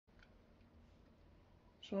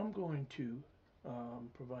So I'm going to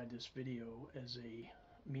provide this video as a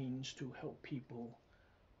means to help people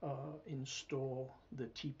install the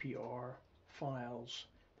TPR files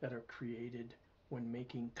that are created when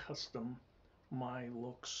making custom My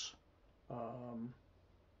Looks um,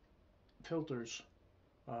 filters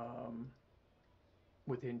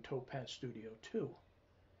within Topaz Studio 2.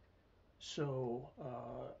 So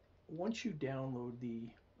once you download the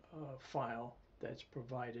file that's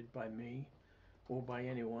provided by me or by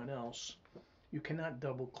anyone else, you cannot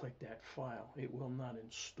double click that file. It will not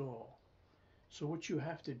install. So what you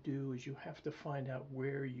have to do is you have to find out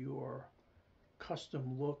where your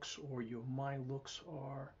custom looks or your My Looks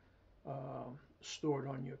are stored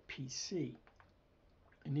on your PC.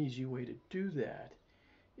 An easy way to do that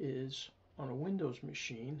is on a Windows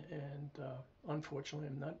machine, and unfortunately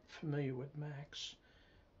I'm not familiar with Macs,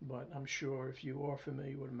 but I'm sure if you are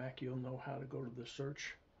familiar with Mac you'll know how to go to the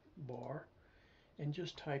search bar and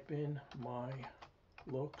just type in My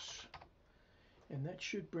Looks, and that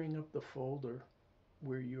should bring up the folder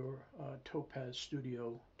where your Topaz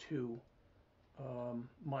Studio 2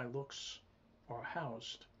 My Looks are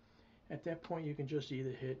housed. At that point you can just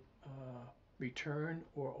either hit return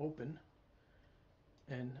or open,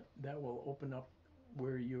 and that will open up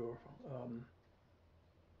where your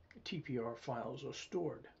TPR files are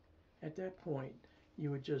stored. At that point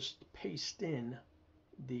you would just paste in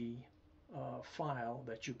the file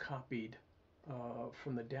that you copied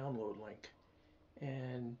from the download link,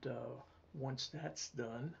 and once that's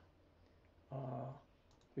done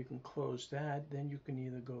we can close that. Then you can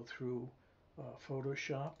either go through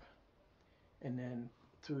Photoshop and then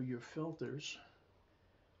through your filters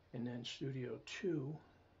and then Studio 2,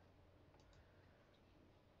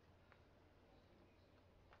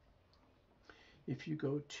 if you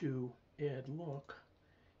go to add look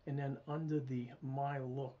and then under the My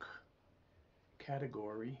Look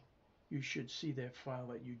category you should see that file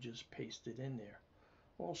that you just pasted in there.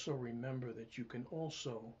 Also remember that you can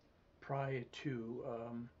also, prior to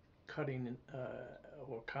cutting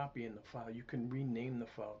or copying the file, you can rename the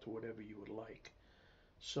file to whatever you would like.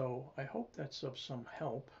 So I hope that's of some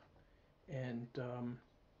help, and let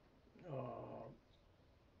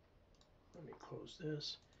me close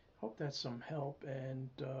this. Hope that's some help, and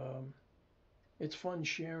it's fun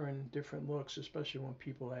sharing different looks, especially when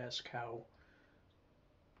people ask how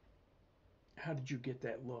did you get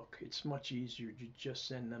that look. It's much easier to just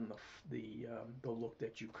send them the look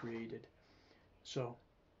that you created. So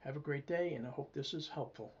have a great day, and I hope this is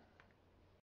helpful.